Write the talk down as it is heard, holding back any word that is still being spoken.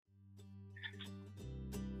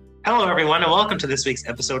Hello, everyone, and welcome to this week's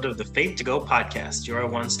episode of the Faith to Go podcast, your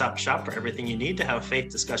one-stop shop for everything you need to have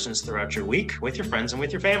faith discussions throughout your week with your friends and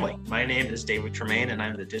with your family. My name is David Tremaine, and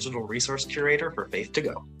I'm the digital resource curator for Faith to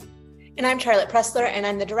Go. And I'm Charlotte Pressler, and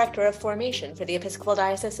I'm the director of formation for the Episcopal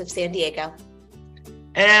Diocese of San Diego.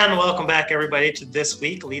 And welcome back, everybody, to this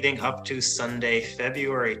week leading up to Sunday,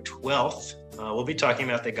 February 12th. We'll be talking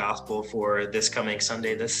about the gospel for this coming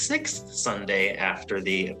Sunday, the sixth Sunday after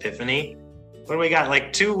the Epiphany. What do we got,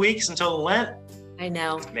 like 2 weeks until Lent? I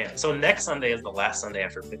know. Man, so next Sunday is the last Sunday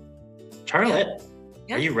after Epiphany. Charlotte,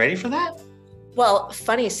 Are you ready for that? Well,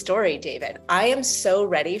 funny story, David. I am so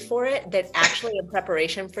ready for it that actually in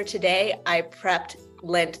preparation for today, I prepped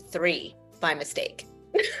Lent 3 by mistake.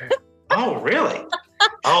 Oh, really?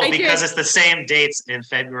 Oh, because it's the same dates in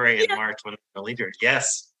February and March when the leader.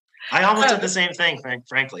 Yes. I almost did the same thing,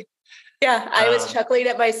 frankly. Yeah, I was chuckling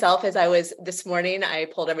at myself as I was this morning. I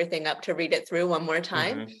pulled everything up to read it through one more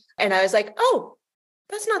time. Mm-hmm. And I was like, oh,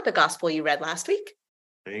 that's not the gospel you read last week.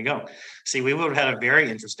 There you go. See, we would have had a very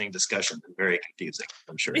interesting discussion and very confusing,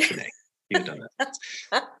 I'm sure, today. You've done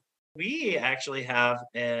that. We actually have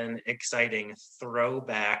an exciting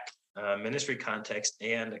throwback ministry context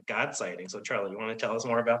and God sighting. So, Charlie, you want to tell us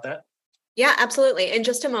more about that? Yeah, absolutely. In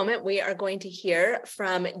just a moment, we are going to hear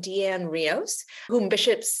from Deanne Rios, whom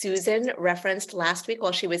Bishop Susan referenced last week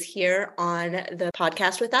while she was here on the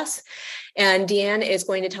podcast with us. And Deanne is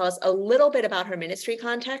going to tell us a little bit about her ministry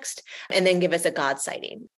context and then give us a God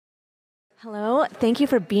sighting. Hello. Thank you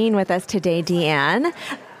for being with us today, Deanne.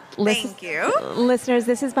 Thank you. Listeners,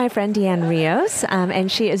 this is my friend Deanne Rios,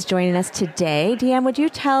 and she is joining us today. Deanne, would you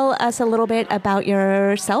tell us a little bit about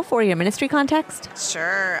yourself or your ministry context?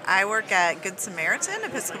 Sure. I work at Good Samaritan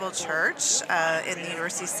Episcopal Church in the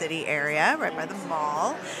University City area, right by the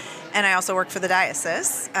mall. And I also work for the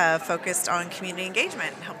diocese, focused on community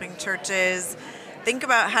engagement, helping churches think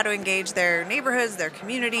about how to engage their neighborhoods, their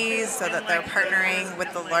communities, so that they're partnering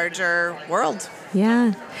with the larger world.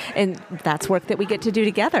 Yeah, and that's work that we get to do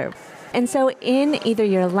together. And so in either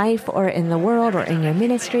your life or in the world or in your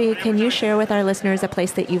ministry, can you share with our listeners a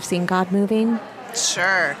place that you've seen God moving?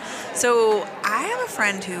 Sure. So I have a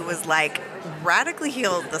friend who was radically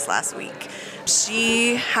healed this last week.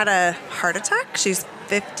 She had a heart attack. She's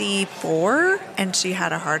 54, and she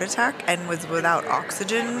had a heart attack and was without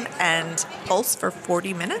oxygen and pulse for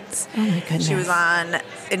 40 minutes. Oh my goodness. She was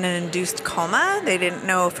in an induced coma. They didn't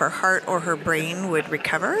know if her heart or her brain would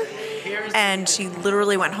recover. And she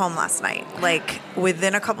literally went home last night.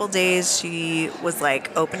 Within a couple days, she was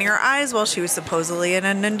opening her eyes while she was supposedly in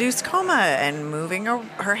an induced coma and moving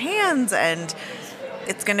her hands. And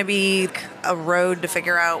it's going to be a road to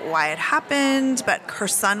figure out why it happened, but her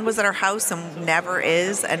son was at her house and never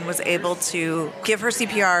is, and was able to give her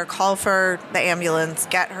CPR, call for the ambulance,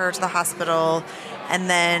 get her to the hospital, and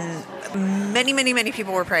then many, many, many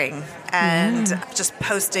people were praying and just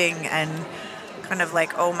posting and kind of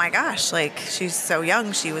oh my gosh, she's so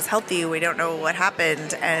young, she was healthy, we don't know what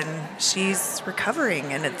happened, and she's recovering,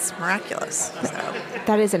 and it's miraculous. So.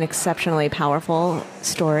 That is an exceptionally powerful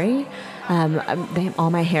story. All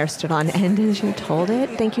my hair stood on end as you told it.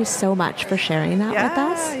 Thank you so much for sharing that with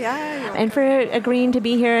us. Yeah. And for agreeing to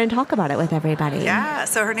be here and talk about it with everybody. Yeah,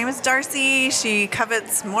 so her name is Darcy. She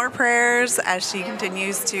covets more prayers as she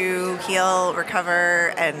continues to heal,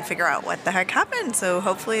 recover, and figure out what the heck happened. So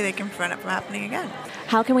hopefully they can prevent it from happening again.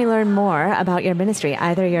 How can we learn more about your ministry,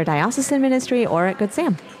 either your diocesan ministry or at Good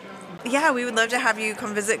Sam? Yeah, we would love to have you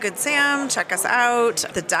come visit Good Sam, check us out.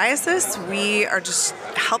 The diocese, we are just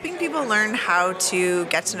helping people learn how to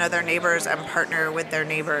get to know their neighbors and partner with their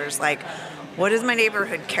neighbors. What does my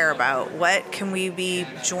neighborhood care about? What can we be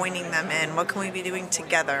joining them in? What can we be doing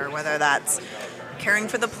together? Whether that's caring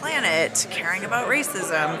for the planet, caring about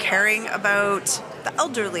racism, caring about the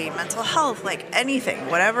elderly, mental health, anything,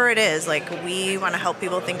 whatever it is, we want to help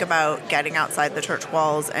people think about getting outside the church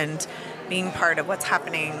walls and being part of what's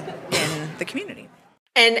happening in the community.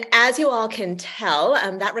 And as you all can tell,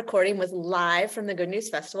 that recording was live from the Good News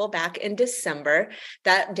Festival back in December.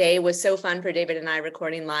 That day was so fun for David and I,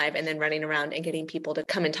 recording live and then running around and getting people to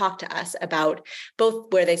come and talk to us about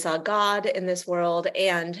both where they saw God in this world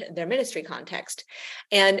and their ministry context.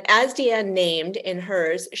 And as Deanne named in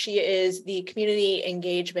hers, she is the Community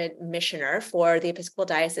Engagement Missioner for the Episcopal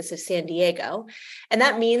Diocese of San Diego. And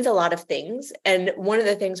that means a lot of things. And one of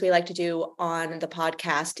the things we like to do on the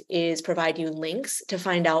podcast is provide you links to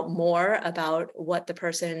find out more about what the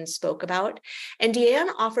person spoke about. And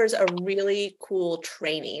Deanne offers a really cool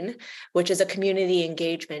training, which is a community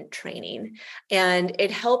engagement training. And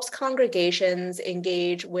it helps congregations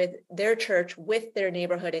engage with their church, with their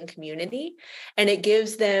neighborhood and community. And it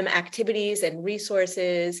gives them activities and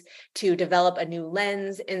resources to develop a new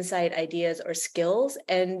lens, insight, ideas, or skills,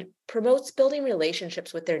 and promotes building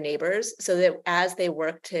relationships with their neighbors so that as they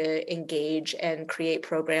work to engage and create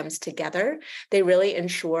programs together, they really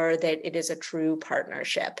ensure that it is a true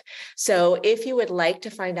partnership. So if you would like to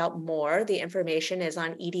find out more, the information is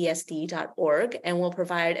on edsd.org, and we'll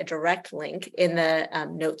provide a direct link in the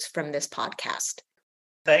notes from this podcast.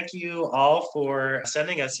 Thank you all for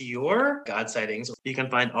sending us your God sightings. You can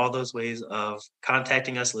find all those ways of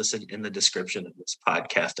contacting us listed in the description of this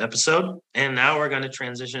podcast episode. And now we're going to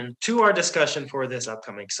transition to our discussion for this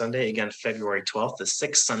upcoming Sunday, again, February 12th, the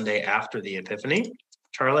sixth Sunday after the Epiphany.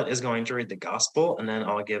 Charlotte is going to read the gospel, and then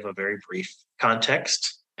I'll give a very brief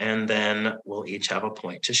context, and then we'll each have a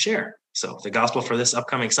point to share. So the gospel for this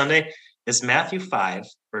upcoming Sunday is Matthew 5,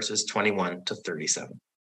 verses 21 to 37.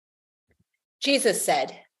 Jesus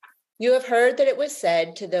said, "You have heard that it was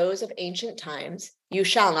said to those of ancient times, 'You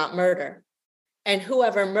shall not murder,' and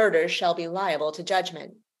whoever murders shall be liable to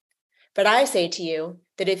judgment. But I say to you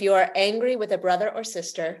that if you are angry with a brother or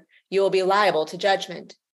sister, you will be liable to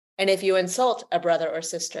judgment. And if you insult a brother or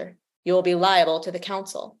sister, you will be liable to the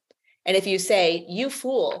council. And if you say, 'You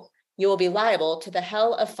fool,' you will be liable to the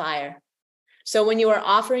hell of fire. So when you are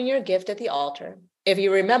offering your gift at the altar, if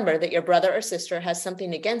you remember that your brother or sister has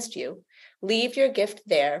something against you, leave your gift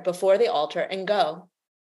there before the altar and go.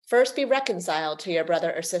 First be reconciled to your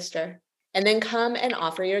brother or sister, and then come and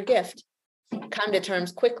offer your gift. Come to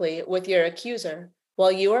terms quickly with your accuser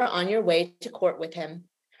while you are on your way to court with him,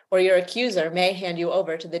 or your accuser may hand you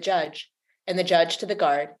over to the judge, and the judge to the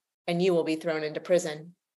guard, and you will be thrown into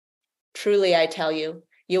prison. Truly, I tell you,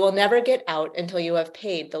 you will never get out until you have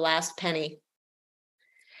paid the last penny.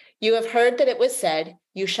 You have heard that it was said,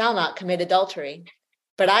 'You shall not commit adultery.'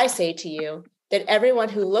 But I say to you that everyone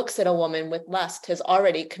who looks at a woman with lust has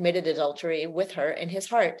already committed adultery with her in his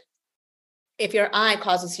heart. If your eye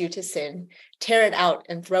causes you to sin, tear it out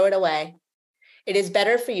and throw it away. It is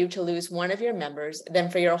better for you to lose one of your members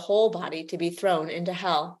than for your whole body to be thrown into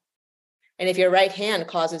hell. And if your right hand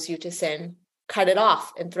causes you to sin, cut it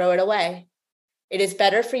off and throw it away. It is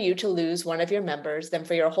better for you to lose one of your members than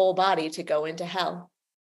for your whole body to go into hell.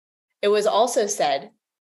 It was also said,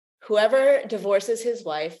 'Whoever divorces his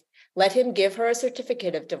wife, let him give her a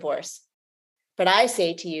certificate of divorce.' But I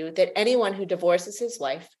say to you that anyone who divorces his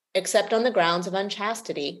wife, except on the grounds of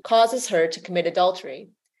unchastity, causes her to commit adultery,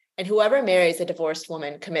 and whoever marries a divorced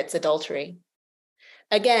woman commits adultery.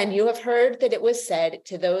 Again, you have heard that it was said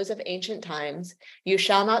to those of ancient times, 'You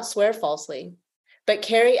shall not swear falsely, but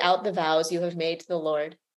carry out the vows you have made to the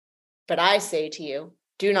Lord.' But I say to you,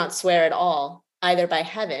 do not swear at all, either by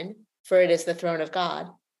heaven, for it is the throne of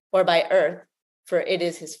God, or by earth, for it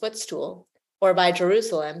is his footstool, or by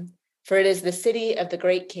Jerusalem, for it is the city of the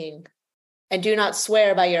great king. And do not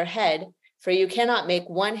swear by your head, for you cannot make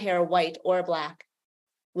one hair white or black.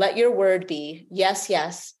 Let your word be yes,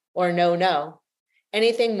 yes, or no, no.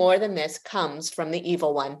 Anything more than this comes from the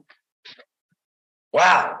evil one."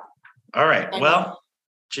 Wow. All right. Well,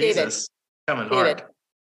 Jesus, coming hard.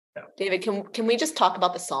 David, can we just talk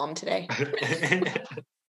about the psalm today?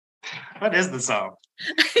 What is the psalm?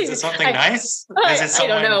 Is it something nice? Is it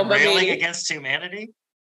someone railing against humanity?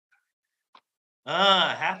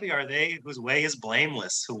 Happy are they whose way is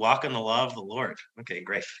blameless, who walk in the law of the Lord. Okay,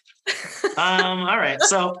 great. All right.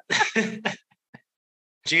 So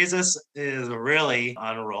Jesus is really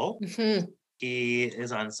on a roll. Mm-hmm. He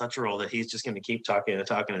is on such a roll that he's just going to keep talking and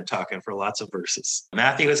talking and talking for lots of verses.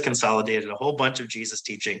 Matthew has consolidated a whole bunch of Jesus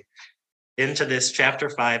teaching into this chapter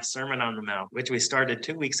 5 Sermon on the Mount, which we started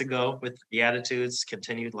 2 weeks ago with Beatitudes,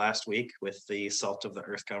 continued last week with the salt of the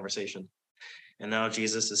earth conversation. And now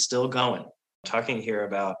Jesus is still going, talking here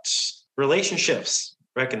about relationships,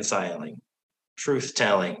 reconciling,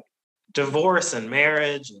 truth-telling, divorce and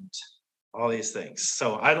marriage, and all these things.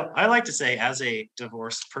 So I like to say, as a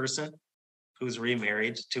divorced person who's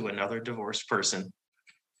remarried to another divorced person,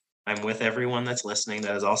 I'm with everyone that's listening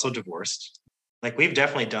that is also divorced. Like, we've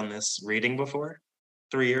definitely done this reading before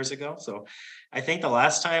 3 years ago. So I think the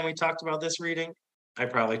last time we talked about this reading, I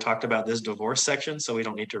probably talked about this divorce section, so we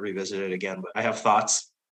don't need to revisit it again. But I have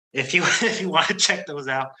thoughts. If you want to check those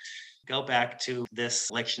out, go back to this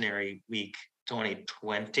lectionary week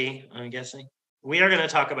 2020, I'm guessing. We are going to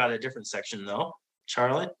talk about a different section, though.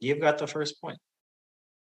 Charlotte, you've got the first point.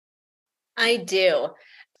 I do.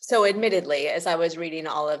 So admittedly, as I was reading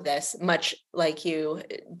all of this, much like you,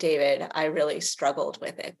 David, I really struggled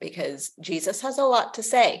with it because Jesus has a lot to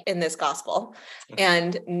say in this gospel,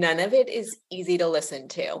 and none of it is easy to listen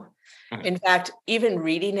to. In fact, even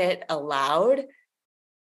reading it aloud,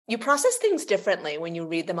 you process things differently when you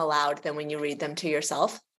read them aloud than when you read them to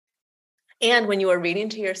yourself. And when you are reading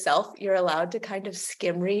to yourself, you're allowed to kind of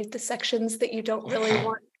skim read the sections that you don't really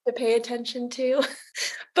want to pay attention to.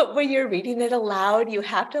 But when you're reading it aloud, you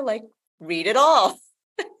have to like read it all.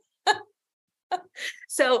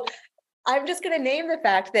 So I'm just going to name the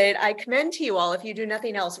fact that I commend to you all, if you do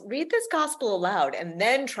nothing else, read this gospel aloud and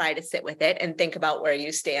then try to sit with it and think about where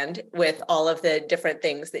you stand with all of the different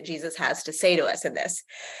things that Jesus has to say to us in this.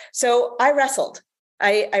 So I wrestled.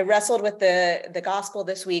 I wrestled with the gospel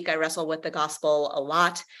this week. I wrestled with the gospel a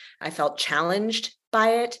lot. I felt challenged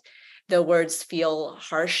by it. The words feel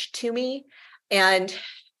harsh to me. And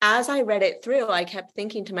as I read it through, I kept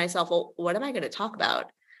thinking to myself, well, what am I going to talk about?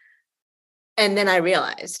 And then I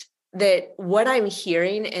realized that what I'm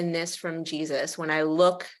hearing in this from Jesus, when I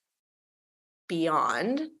look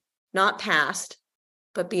beyond, not past,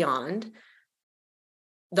 but beyond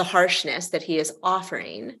the harshness that he is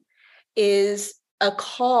offering, is a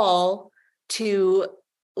call to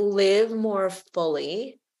live more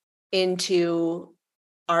fully into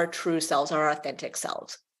our true selves, our authentic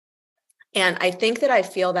selves. And I think that I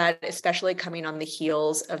feel that, especially coming on the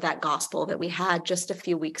heels of that gospel that we had just a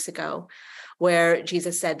few weeks ago, where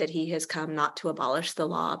Jesus said that he has come not to abolish the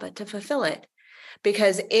law, but to fulfill it.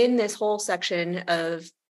 Because in this whole section of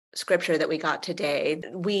scripture that we got today,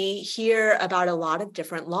 we hear about a lot of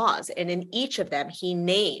different laws. And in each of them, he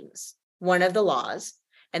names one of the laws.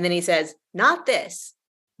 And then he says, not this,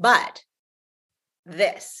 but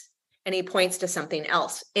this. And he points to something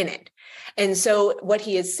else in it. And so what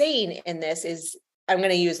he is saying in this is, I'm going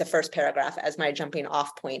to use the first paragraph as my jumping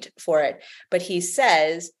off point for it. But he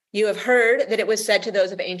says, you have heard that it was said to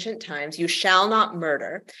those of ancient times, you shall not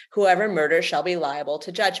murder. Whoever murders shall be liable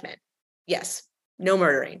to judgment. Yes, no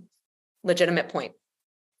murdering. Legitimate point.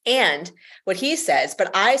 And what he says, but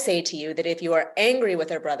I say to you that if you are angry with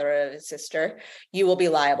a brother or a sister, you will be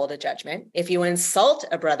liable to judgment. If you insult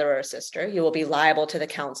a brother or a sister, you will be liable to the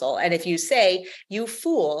council. And if you say, you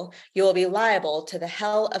fool, you will be liable to the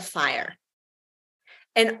hell of fire.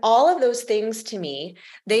 And all of those things to me,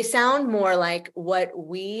 they sound more like what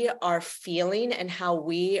we are feeling and how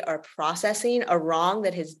we are processing a wrong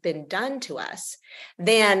that has been done to us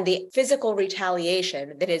than the physical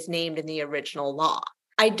retaliation that is named in the original law.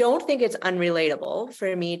 I don't think it's unrelatable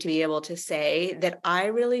for me to be able to say that I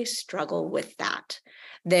really struggle with that.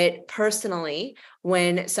 That personally,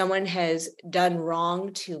 when someone has done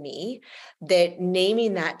wrong to me, that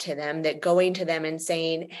naming that to them, that going to them and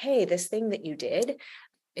saying, hey, this thing that you did,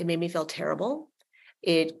 it made me feel terrible.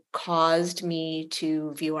 It caused me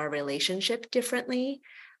to view our relationship differently.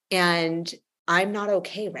 And I'm not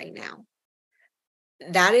okay right now.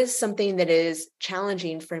 That is something that is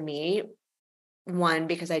challenging for me. One,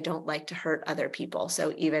 because I don't like to hurt other people.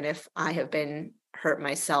 So even if I have been hurt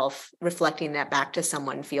myself, reflecting that back to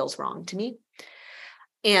someone feels wrong to me.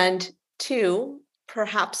 And two,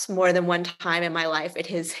 perhaps more than one time in my life, it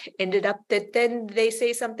has ended up that then they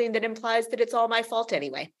say something that implies that it's all my fault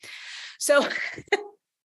anyway. So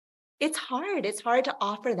it's hard. It's hard to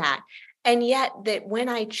offer that. And yet that when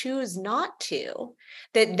I choose not to,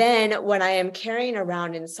 that then what I am carrying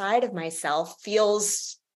around inside of myself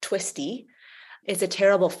feels twisty. It's a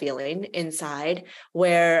terrible feeling inside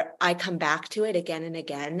where I come back to it again and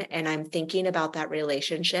again. And I'm thinking about that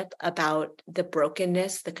relationship, about the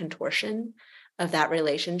brokenness, the contortion of that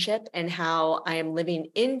relationship, and how I am living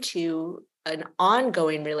into an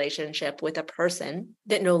ongoing relationship with a person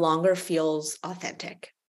that no longer feels authentic.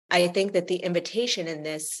 I think that the invitation in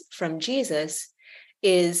this from Jesus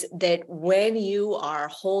is that when you are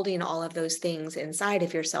holding all of those things inside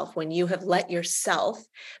of yourself, when you have let yourself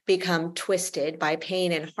become twisted by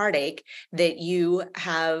pain and heartache that you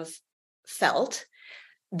have felt,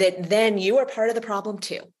 that then you are part of the problem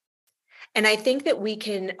too. And I think that we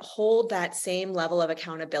can hold that same level of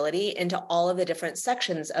accountability into all of the different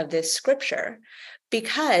sections of this scripture,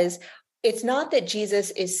 because it's not that Jesus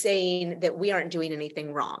is saying that we aren't doing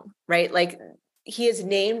anything wrong, right? Like, he has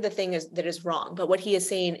named the thing that is wrong, but what he is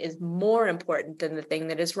saying is more important than the thing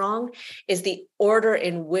that is wrong is the order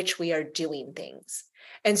in which we are doing things.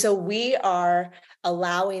 And so we are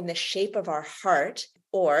allowing the shape of our heart,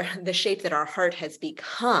 or the shape that our heart has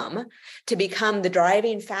become, to become the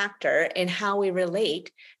driving factor in how we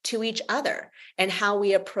relate to each other and how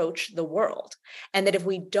we approach the world. And that if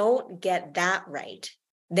we don't get that right,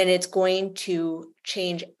 then it's going to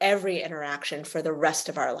change every interaction for the rest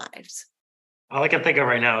of our lives. All I can think of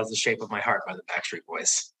right now is The Shape of My Heart by the Backstreet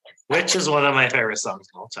Boys, which is one of my favorite songs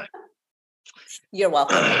of all time. You're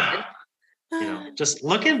welcome, David. Just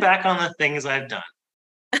looking back on the things I've done,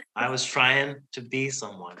 I was trying to be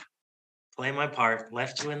someone, play my part,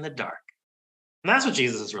 left you in the dark. And that's what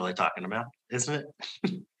Jesus is really talking about, isn't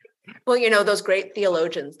it? Well, those great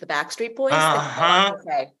theologians, the Backstreet Boys. Uh-huh.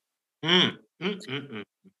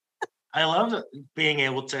 I love being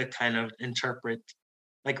able to kind of interpret,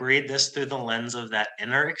 read this through the lens of that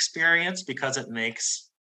inner experience, because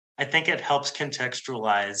I think it helps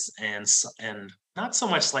contextualize and not so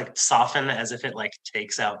much soften as if it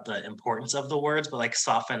takes out the importance of the words, but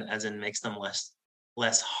soften as in makes them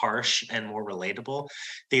less harsh and more relatable.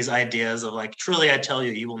 These ideas of truly I tell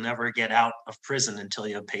you, you will never get out of prison until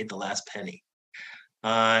you have paid the last penny.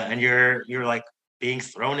 And you're being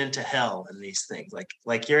thrown into hell, and these things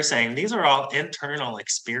like you're saying, these are all internal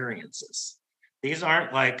experiences. These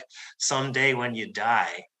aren't someday when you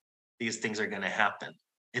die, these things are going to happen.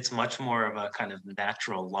 It's much more of a kind of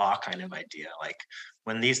natural law kind of idea.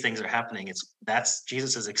 When these things are happening, that's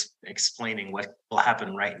Jesus is explaining what will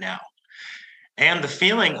happen right now. And the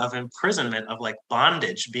feeling of imprisonment, of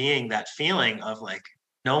bondage, being that feeling of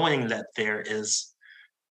knowing that there is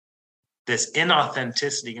this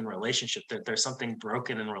inauthenticity in relationship, that there's something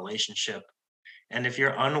broken in relationship. And if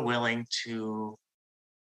you're unwilling to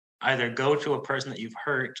either go to a person that you've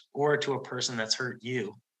hurt or to a person that's hurt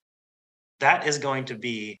you, that is going to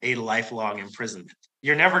be a lifelong imprisonment.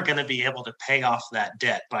 You're never going to be able to pay off that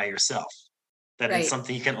debt by yourself. That is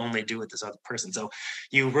something you can only do with this other person. So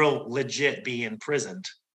you will legit be imprisoned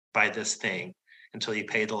by this thing until you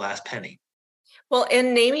pay the last penny. Well,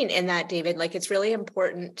 in naming in that, David, it's really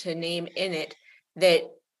important to name in it that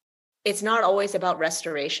it's not always about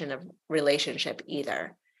restoration of relationship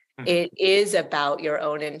either. Mm-hmm. It is about your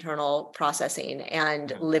own internal processing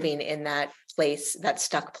and living in that place, that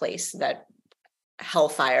stuck place, that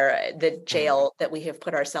hellfire, the jail that we have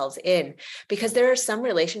put ourselves in, because there are some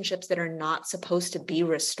relationships that are not supposed to be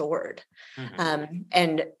restored.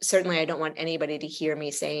 And certainly I don't want anybody to hear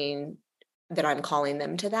me saying that I'm calling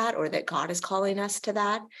them to that, or that God is calling us to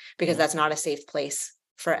that, because that's not a safe place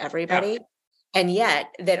for everybody. And yet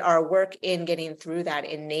that our work in getting through that,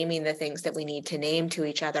 in naming the things that we need to name to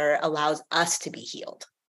each other, allows us to be healed.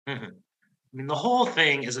 I mean, the whole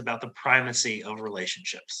thing is about the primacy of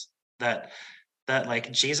relationships, that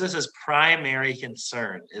Jesus's primary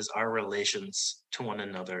concern is our relations to one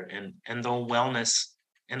another, and the wellness,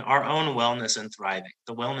 and our own wellness and thriving,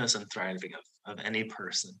 the wellness and thriving of any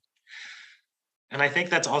person. And I think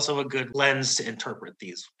that's also a good lens to interpret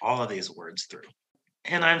all of these words through.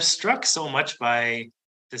 And I'm struck so much by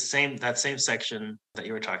that same section that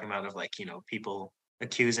you were talking about of people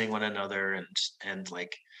accusing one another, and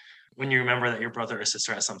when you remember that your brother or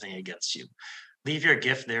sister has something against you, leave your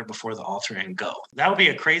gift there before the altar and go. That would be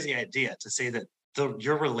a crazy idea, to say that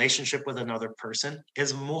your relationship with another person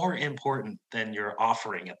is more important than your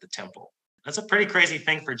offering at the temple. That's a pretty crazy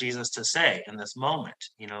thing for Jesus to say in this moment,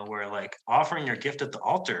 where offering your gift at the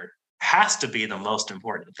altar has to be the most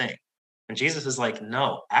important thing. And Jesus is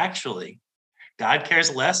no, actually, God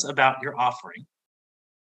cares less about your offering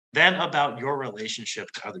than about your relationship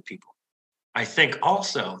to other people. I think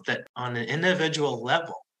also that on an individual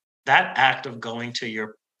level, that act of going to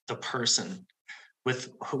the person with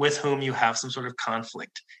whom you have some sort of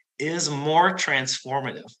conflict is more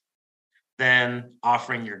transformative than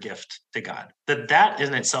offering your gift to God. That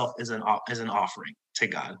in itself is an offering to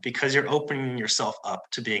God, because you're opening yourself up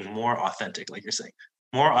to being more authentic, like you're saying,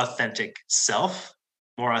 more authentic self,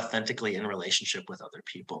 more authentically in relationship with other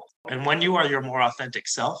people. And when you are your more authentic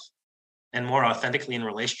self and more authentically in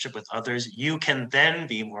relationship with others, you can then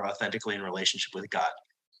be more authentically in relationship with God,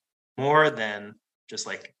 more than just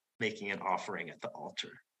making an offering at the altar.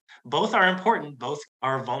 Both are important. Both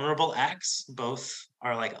are vulnerable acts. Both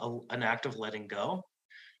are an act of letting go.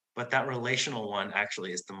 But that relational one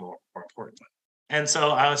actually is the more important one. And so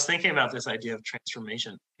I was thinking about this idea of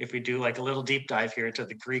transformation. If we do a little deep dive here into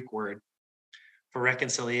the Greek word for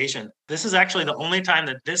reconciliation, this is actually the only time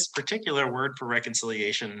that this particular word for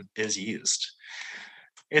reconciliation is used.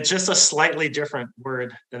 It's just a slightly different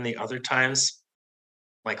word than the other times.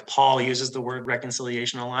 Paul uses the word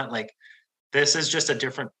reconciliation a lot. This is just a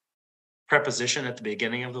different preposition at the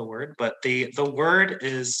beginning of the word, but the word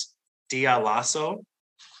is dialasso.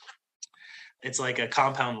 It's a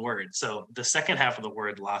compound word. So the second half of the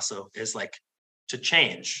word lasso is to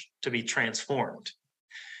change, to be transformed.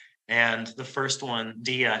 And the first one,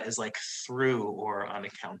 dia, is through or on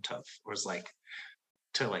account of, or is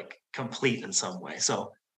to complete in some way.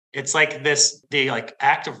 So It's like the like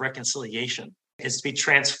act of reconciliation is to be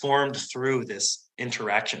transformed through this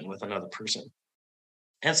interaction with another person.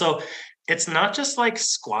 And so it's not just like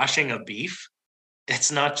squashing a beef.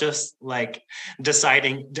 It's not just like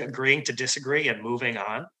agreeing to disagree and moving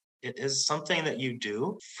on. It is something that you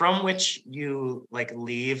do from which you like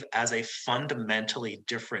leave as a fundamentally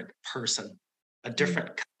different person, a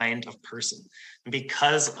different kind of person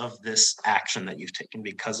because of this action that you've taken,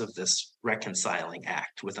 because of this reconciling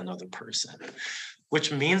act with another person.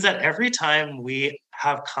 Which means that every time we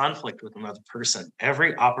have conflict with another person,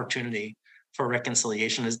 every opportunity for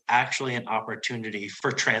reconciliation is actually an opportunity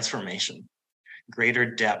for transformation, greater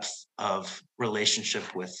depth of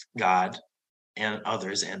relationship with God and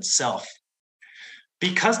others and self.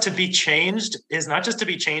 Because to be changed is not just to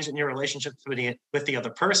be changed in your relationship with the other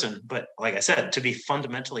person, but like I said, to be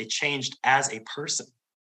fundamentally changed as a person.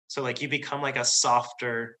 So like you become like a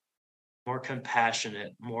softer, more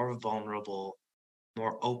compassionate, more vulnerable,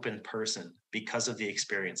 more open person because of the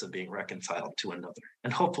experience of being reconciled to another.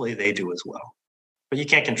 And hopefully they do as well. But you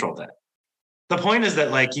can't control that. The point is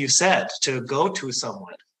that, like you said, to go to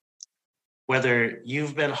someone, whether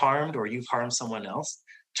you've been harmed or you've harmed someone else,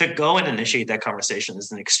 to go and initiate that conversation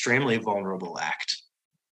is an extremely vulnerable act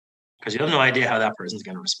because you have no idea how that person's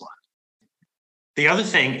going to respond. The other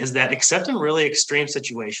thing is that except in really extreme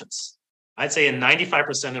situations, I'd say in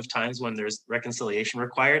 95% of times when there's reconciliation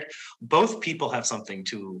required, both people have something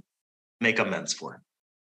to make amends for,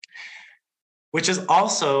 which is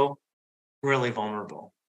also really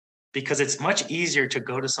vulnerable because it's much easier to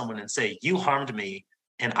go to someone and say, you harmed me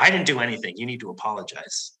and I didn't do anything. You need to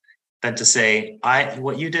apologize, than to say,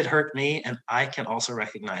 what you did hurt me, and I can also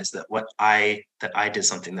recognize that I did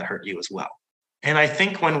something that hurt you as well. And I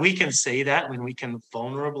think when we can say that, when we can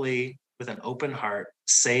vulnerably, with an open heart,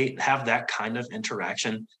 have that kind of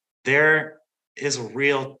interaction, there is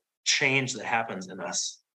real change that happens in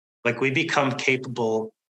us. Like we become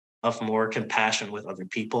capable of more compassion with other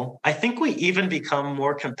people. I think we even become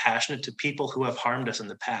more compassionate to people who have harmed us in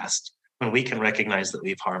the past when we can recognize that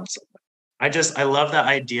we've harmed someone. I love the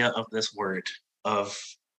idea of this word of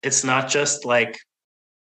it's not just like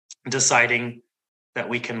deciding that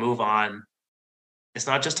we can move on. It's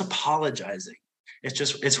not just apologizing.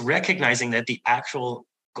 It's recognizing that the actual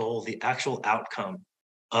goal, the actual outcome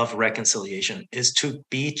of reconciliation is to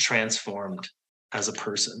be transformed as a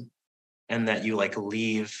person and that you like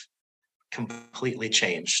leave completely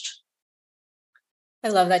changed. I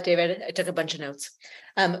love that, David. I took a bunch of notes.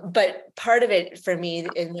 But part of it for me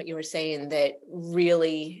in what you were saying that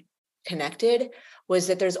really connected was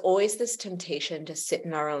that there's always this temptation to sit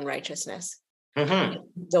in our own righteousness, the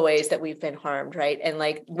ways that we've been harmed, right? And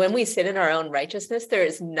like when we sit in our own righteousness, there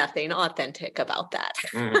is nothing authentic about that.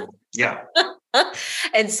 Yeah.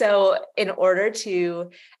 And so in order to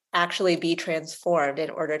actually be transformed, in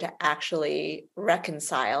order to actually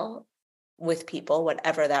reconcile with people,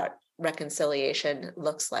 whatever that reconciliation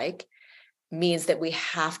looks like, means that we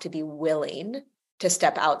have to be willing to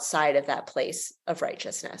step outside of that place of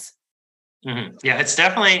righteousness. Yeah, it's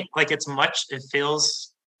definitely like it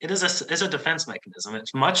is a defense mechanism.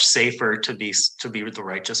 It's much safer to be the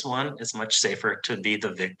righteous one. It's much safer to be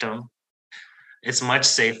the victim. It's much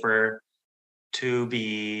safer to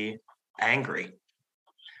be angry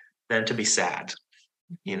than to be sad,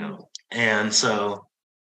 And so,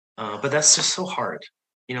 but that's just so hard,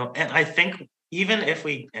 And I think even if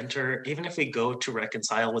we go to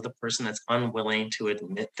reconcile with a person that's unwilling to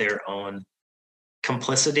admit their own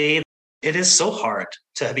complicity, it is so hard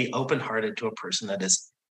to be open-hearted to a person that is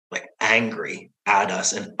like angry at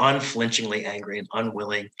us and unflinchingly angry and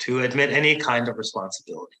unwilling to admit any kind of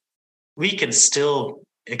responsibility. We can still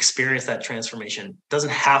experience that transformation. It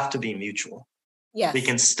doesn't have to be mutual. Yes. We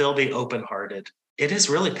can still be open-hearted. It is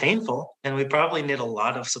really painful, and we probably need a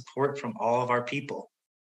lot of support from all of our people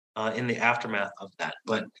in the aftermath of that.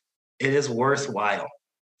 But it is worthwhile,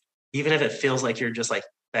 even if it feels like you're just like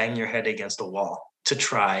banging your head against a wall, to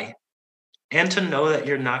try and to know that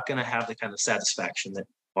you're not going to have the kind of satisfaction that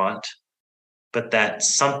you want, but that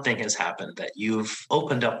something has happened, that you've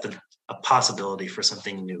opened up a possibility for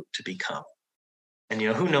something new to become. And,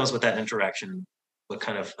 who knows what that interaction, what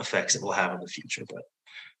kind of effects it will have in the future. But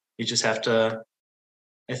you just have to,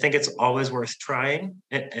 I think it's always worth trying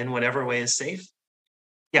in whatever way is safe.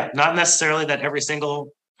 Yeah, not necessarily that every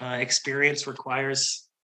single experience requires,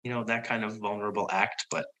 that kind of vulnerable act,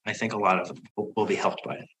 but I think a lot of them will be helped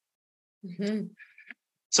by it.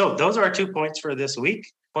 So those are our 2 points for this week.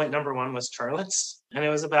 Point number 1 was Charlotte's, and it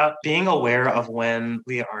was about being aware of when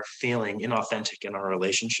we are feeling inauthentic in our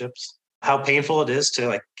relationships. how painful it is to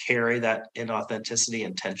like carry that inauthenticity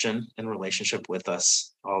and tension in relationship with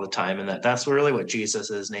us all the time. And that's really what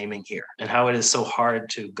Jesus is naming here, and how it is so hard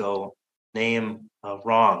to go name a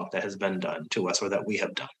wrong that has been done to us or that we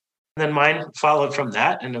have done. And then mine followed from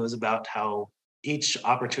that, and it was about how each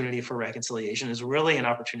opportunity for reconciliation is really an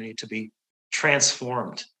opportunity to be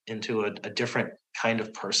transformed into a different kind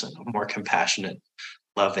of person, a more compassionate,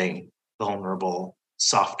 loving, vulnerable,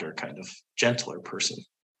 softer, kind of gentler person.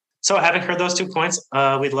 So having heard those 2 points,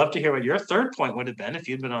 we'd love to hear what your third point would have been if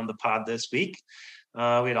you'd been on the pod this week.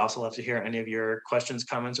 We'd also love to hear any of your questions,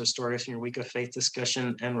 comments, or stories from your week of faith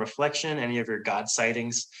discussion and reflection, any of your God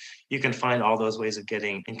sightings. You can find all those ways of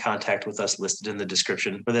getting in contact with us listed in the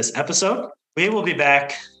description for this episode. We will be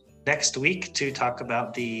back next week to talk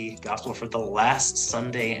about the gospel for the last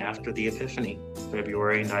Sunday after the Epiphany,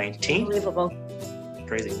 February 19th. Unbelievable.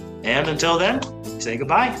 Crazy. And until then, say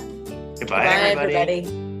goodbye. Goodbye,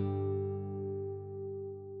 everybody.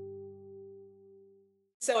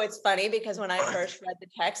 So it's funny because when I first read the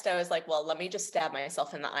text, I was like, well, let me just stab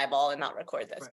myself in the eyeball and not record this.